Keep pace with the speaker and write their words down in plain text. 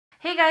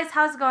Hey guys,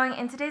 how's it going?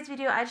 In today's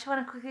video, I just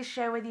want to quickly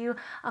share with you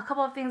a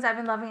couple of things I've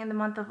been loving in the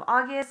month of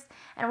August.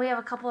 And we have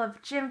a couple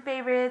of gym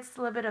favorites,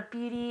 a little bit of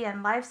beauty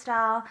and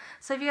lifestyle.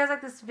 So if you guys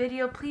like this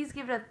video, please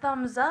give it a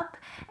thumbs up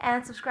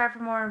and subscribe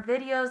for more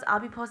videos. I'll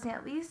be posting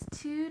at least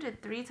 2 to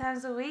 3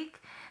 times a week.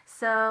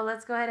 So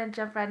let's go ahead and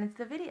jump right into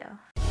the video.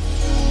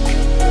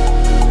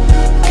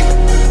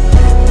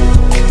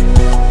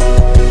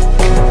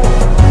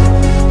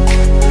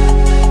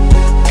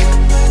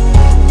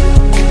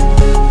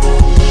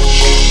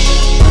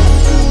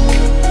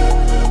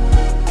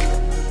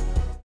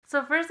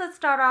 So first, let's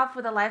start off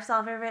with a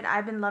lifestyle favorite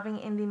I've been loving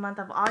in the month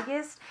of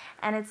August,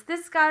 and it's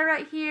this guy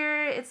right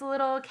here. It's a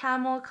little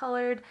camel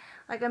colored,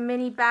 like a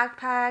mini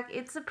backpack.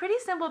 It's a pretty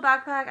simple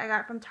backpack I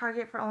got from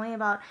Target for only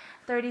about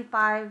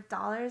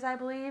 $35, I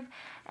believe,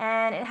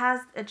 and it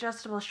has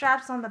adjustable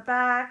straps on the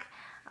back,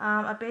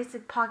 a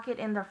basic pocket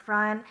in the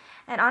front,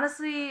 and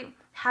honestly,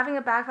 having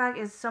a backpack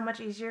is so much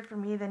easier for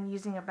me than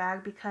using a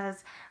bag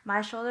because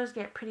my shoulders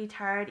get pretty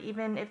tired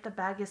even if the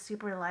bag is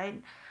super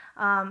light.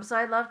 So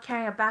I love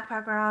carrying a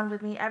backpack around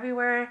with me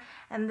everywhere,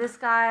 and this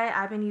guy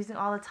I've been using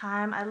all the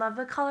time. I love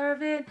the color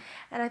of it,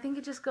 and I think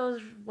it just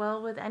goes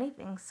well with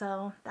anything,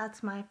 so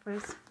that's my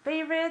first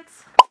favorite.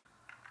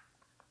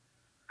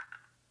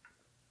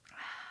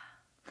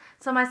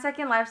 So my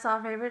second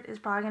lifestyle favorite is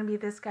probably going to be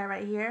this guy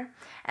right here,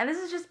 and this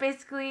is just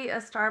basically a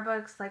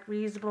Starbucks like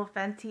reusable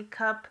Venti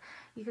cup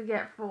you could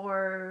get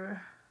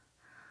for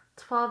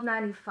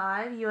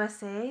 $12.95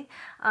 USA.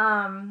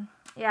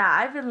 Yeah,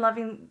 I've been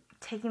loving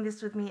taking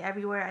this with me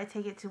everywhere. I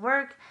take it to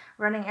work,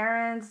 running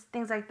errands,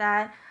 things like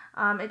that.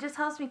 It just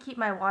helps me keep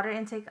my water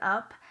intake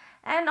up,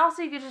 and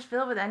also you could just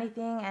fill it with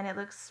anything, and it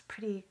looks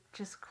pretty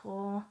just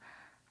cool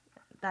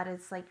that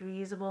it's like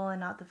reusable and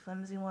not the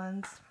flimsy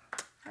ones.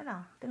 I don't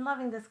know, been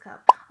loving this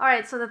cup.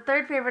 Alright, so the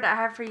third favorite I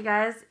have for you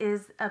guys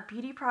is a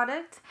beauty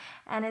product,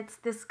 and it's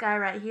this guy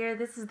right here.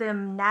 This is the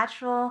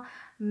Natural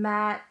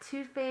Matte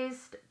Too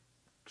Faced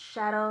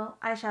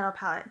eyeshadow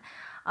palette.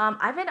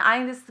 I've been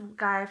eyeing this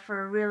guy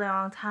for a really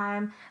long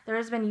time.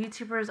 There's been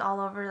YouTubers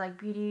all over, like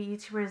beauty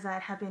YouTubers,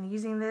 that have been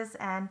using this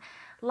and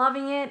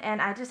loving it,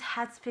 and I just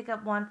had to pick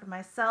up one for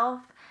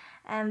myself.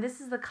 And this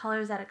is the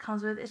colors that it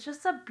comes with. It's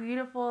just a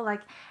beautiful,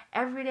 like,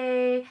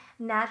 everyday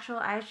natural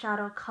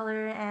eyeshadow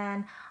color,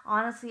 and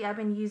honestly I've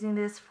been using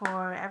this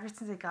for ever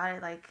since I got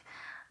it, like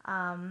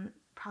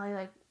probably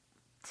like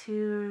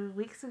 2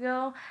 weeks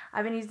ago.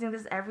 I've been using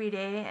this every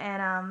day,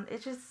 and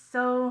it's just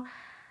so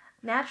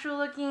natural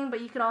looking, but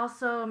you could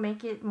also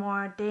make it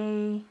more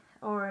day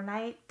or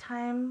night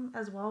time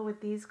as well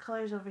with these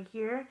colors over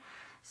here.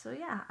 So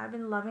yeah, I've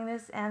been loving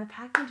this, and the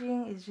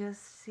packaging is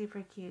just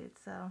super cute,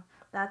 so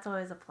that's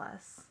always a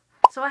plus.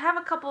 So I have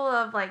a couple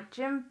of like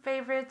gym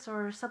favorites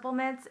or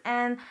supplements,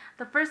 and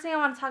the first thing I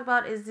want to talk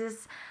about is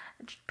this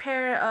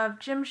pair of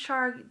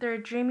Gymshark, their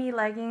Dreamy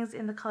leggings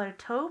in the color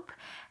taupe,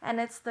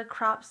 and it's the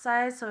crop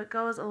size, so it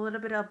goes a little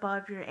bit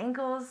above your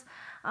ankles.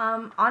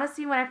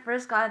 Honestly, when I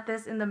first got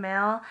this in the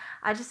mail,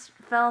 I just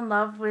fell in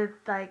love with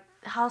like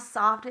how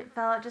soft it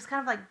felt, just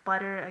kind of like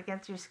butter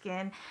against your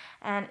skin,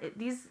 and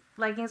these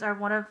leggings are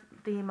one of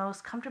the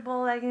most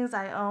comfortable leggings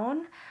I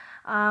own.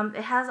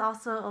 It has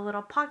also a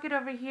little pocket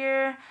over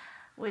here,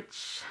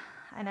 which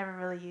I never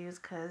really use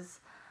because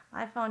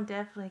my phone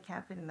definitely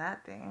can't fit in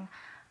that thing.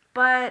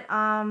 But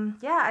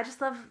yeah, I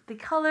just love the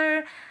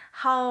color,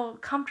 how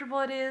comfortable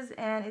it is,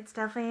 and it's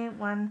definitely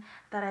one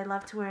that I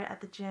love to wear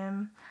at the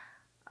gym,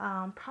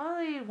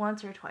 probably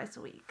once or twice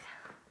a week.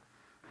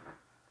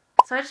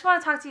 So I just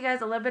want to talk to you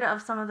guys a little bit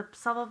of some of the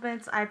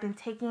supplements I've been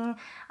taking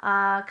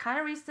kind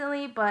of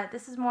recently, but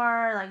this is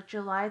more like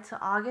July to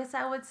August,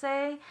 I would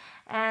say.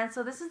 And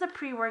so this is the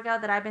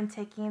pre-workout that I've been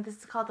taking. This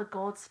is called the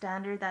Gold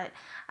Standard, that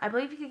I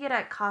believe you could get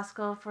at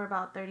Costco for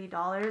about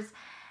 $30.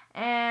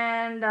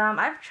 And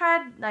I've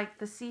tried like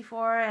the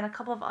C4 and a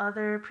couple of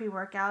other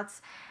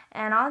pre-workouts,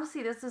 and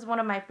honestly this is one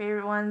of my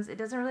favorite ones. It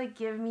doesn't really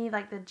give me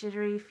like the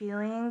jittery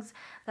feelings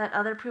that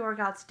other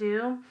pre-workouts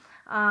do,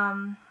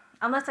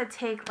 unless I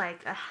take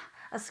like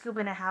a scoop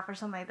and a half or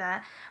something like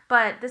that.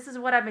 But this is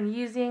what I've been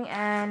using,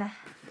 and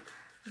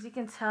as you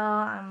can tell,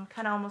 I'm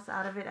kind of almost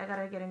out of it. I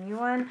gotta get a new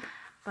one,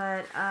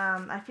 but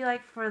I feel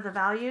like for the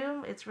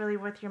value it's really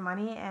worth your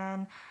money,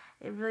 and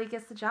it really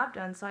gets the job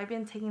done. So I've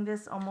been taking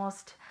this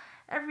almost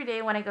every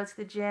day when I go to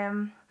the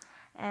gym,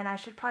 and I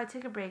should probably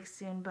take a break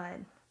soon, but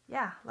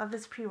yeah, love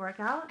this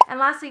pre-workout. And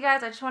lastly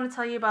guys, I just want to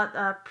tell you about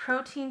a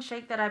protein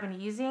shake that I've been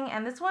using,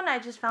 and this one I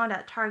just found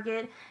at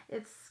Target.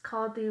 It's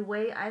called the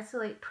Whey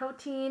Isolate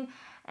Protein,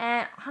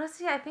 and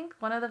honestly I think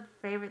one of the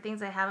favorite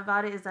things I have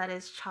about it is that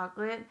it's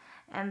chocolate,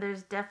 and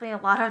there's definitely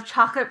a lot of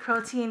chocolate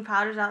protein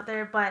powders out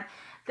there, but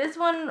this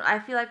one I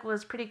feel like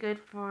was pretty good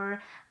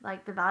for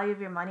like the value of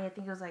your money. I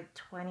think it was like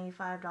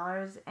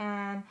 $25,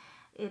 and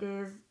it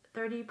is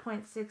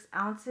 30.6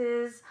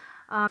 ounces.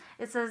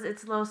 It says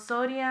it's low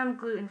sodium,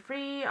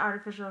 gluten-free,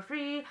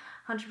 artificial-free,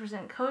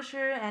 100%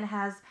 kosher, and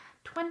has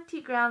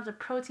 20 grams of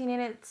protein in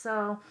it.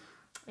 So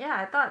yeah,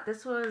 I thought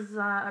this was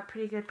a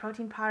pretty good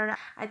protein powder.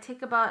 I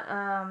take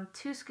about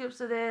 2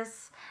 scoops of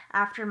this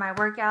after my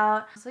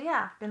workout. So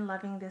yeah, I've been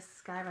loving this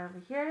guy right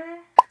over here.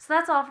 So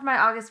that's all for my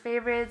August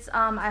favorites.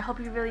 I hope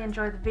you really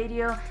enjoyed the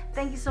video.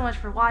 Thank you so much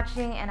for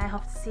watching, and I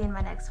hope to see you in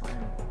my next one.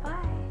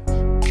 Bye!